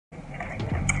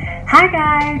Hi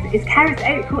guys, it's Carrot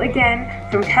April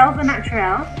again from Curls Are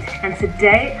Natural, and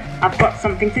today I've got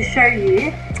something to show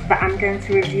you that I'm going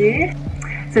to review.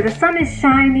 So the sun is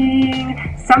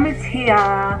shining, summer's here,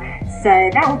 so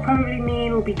that will probably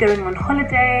mean we'll be going on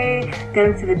holiday,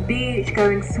 going to the beach,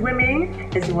 going swimming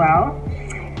as well.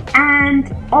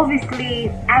 And obviously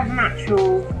as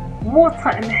naturals, water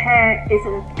and hair is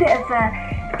a bit of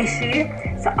a issue,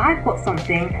 so I've got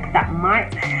something that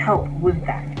might help with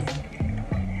that.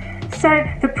 So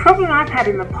the problem I've had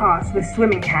in the past with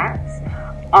swimming caps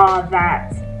are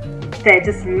that they're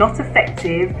just not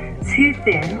effective, too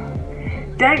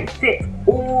thin, don't fit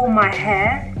all my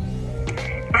hair,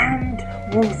 and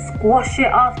will squash it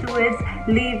afterwards,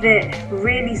 leave it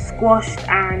really squashed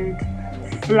and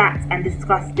flat and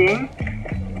disgusting.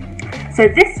 So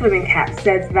this swimming cap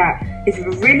says that it's a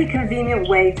really convenient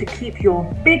way to keep your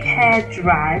big hair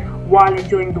dry while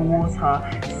enjoying the water.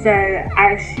 So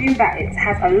I assume that it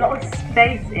has a lot of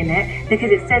space in it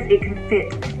because it says it can fit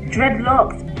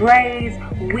dreadlocks, braids,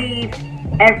 weave,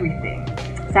 everything.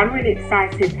 So I'm really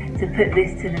excited to put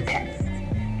this to the test.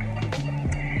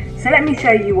 So let me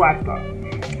show you what I've got.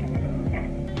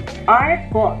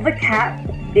 I've got the cap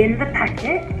in the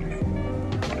packet.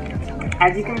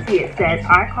 As you can see, it says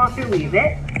I can't reweave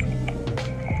it,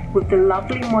 with the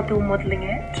lovely model modelling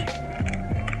it.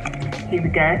 Here we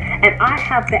go. And I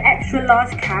have the extra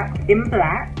large cap in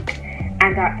black,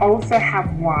 and I also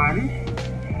have one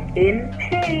in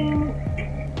pink.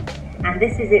 And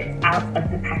this is it out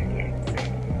of the packet.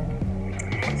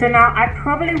 So now I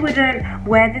probably wouldn't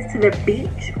wear this to the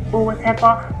beach or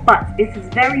whatever, but it is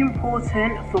very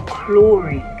important for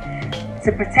chlorine,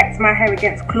 to protect my hair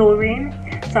against chlorine.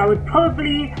 So I would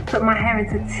probably put my hair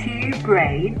into 2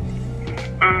 braids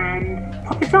and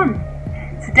pop it on.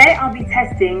 Today I'll be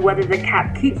testing whether the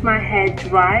cap keeps my hair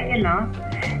dry enough,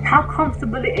 how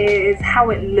comfortable it is,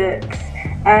 how it looks,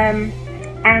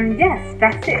 and yes,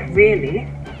 that's it really.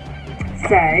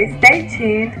 So stay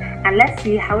tuned and let's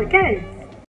see how it goes.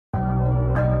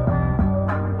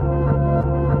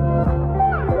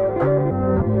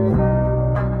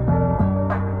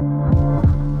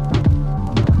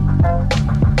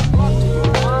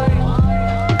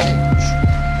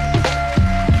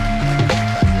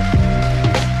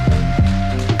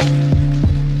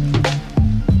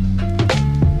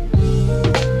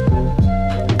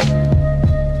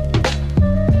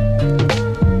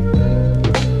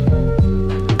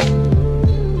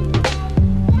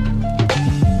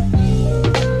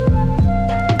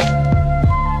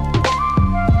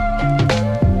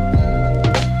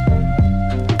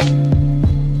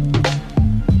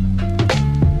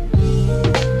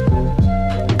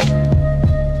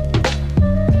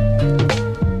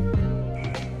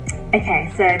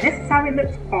 Okay, so this is how it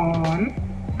looks on,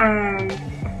 and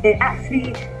it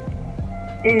actually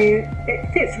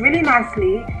it fits really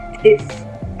nicely. It's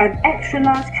an extra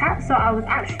large cap, so I was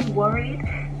actually worried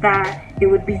that it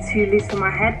would be too loose for my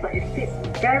head, but it fits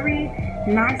very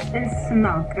nice and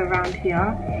snug around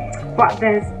here. But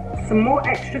there's some more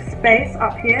extra space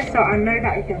up here, so I know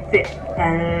that it can fit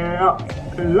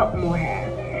a lot more hair.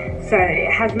 So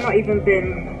it has not even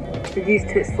been used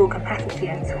to its full capacity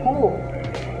at all.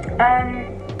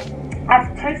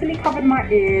 I've totally covered my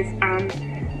ears and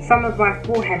some of my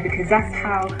forehead because that's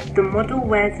how the model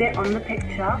wears it on the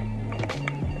picture.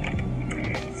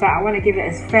 So I want to give it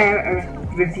as fair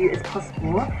a review as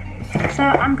possible. So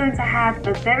I'm going to have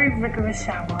a very rigorous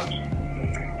shower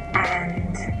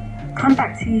and come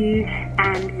back to you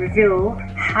and reveal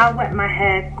how wet my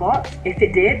hair got, if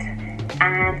it did,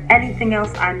 and anything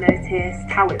else I noticed,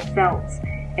 how it felt,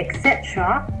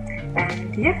 etc.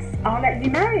 And yes, I'll let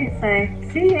you know,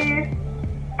 so see you.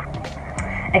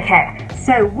 Okay,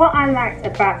 so what I liked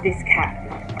about this cap,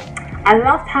 I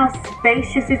loved how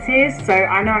spacious it is, so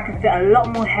I know I can fit a lot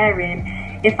more hair in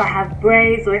if I have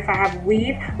braids or if I have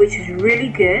weave, which is really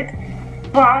good,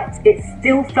 but it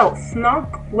still felt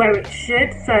snug where it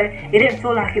should, so it didn't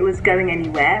feel like it was going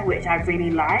anywhere, which I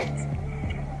really liked.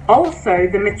 Also,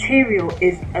 the material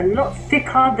is a lot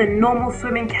thicker than normal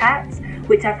swimming caps,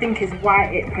 which I think is why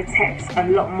it protects a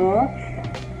lot more.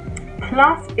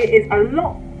 Plus, it is a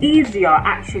lot easier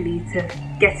actually to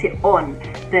get it on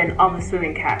than other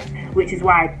swimming caps, which is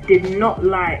why I did not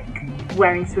like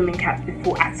wearing swimming caps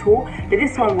before at all. But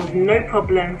this one was no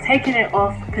problem. Taking it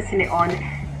off, putting it on,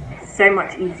 so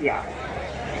much easier.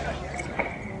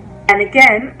 And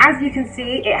again, as you can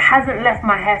see, it hasn't left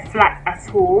my hair flat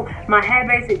at all. My hair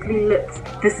basically looks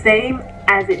the same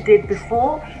as it did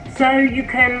before. So you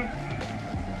can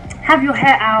have your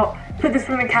hair out, put the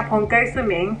swimming cap on, go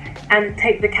swimming, and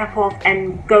take the cap off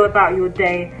and go about your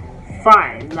day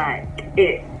fine. Like,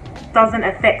 it just doesn't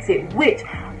affect it, which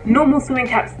normal swimming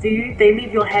caps do. They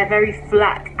leave your hair very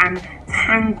flat and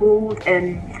tangled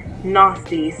and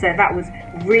nasty. So that was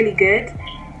really good,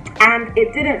 and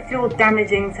it didn't feel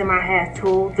damaging to my hair at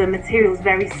all. The material is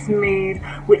very smooth,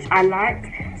 which I like.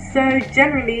 So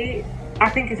generally I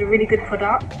think it's a really good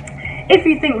product. If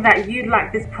you think that you'd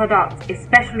like this product,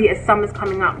 especially as summer's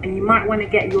coming up and you might want to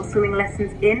get your swimming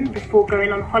lessons in before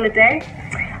going on holiday,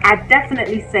 I'd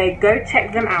definitely say go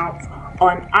check them out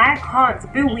on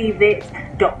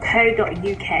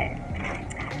ican'tbelieveit.co.uk.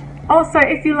 Also,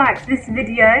 if you liked this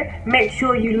video, make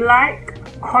sure you like,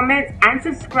 comment and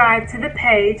subscribe to the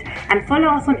page, and follow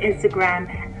us on Instagram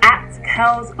at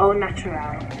Curls Au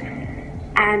Naturel.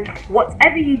 And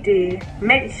whatever you do,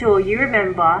 make sure you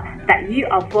remember that you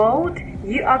are bold,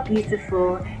 you are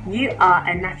beautiful, you are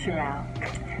a natural.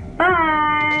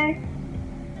 Bye!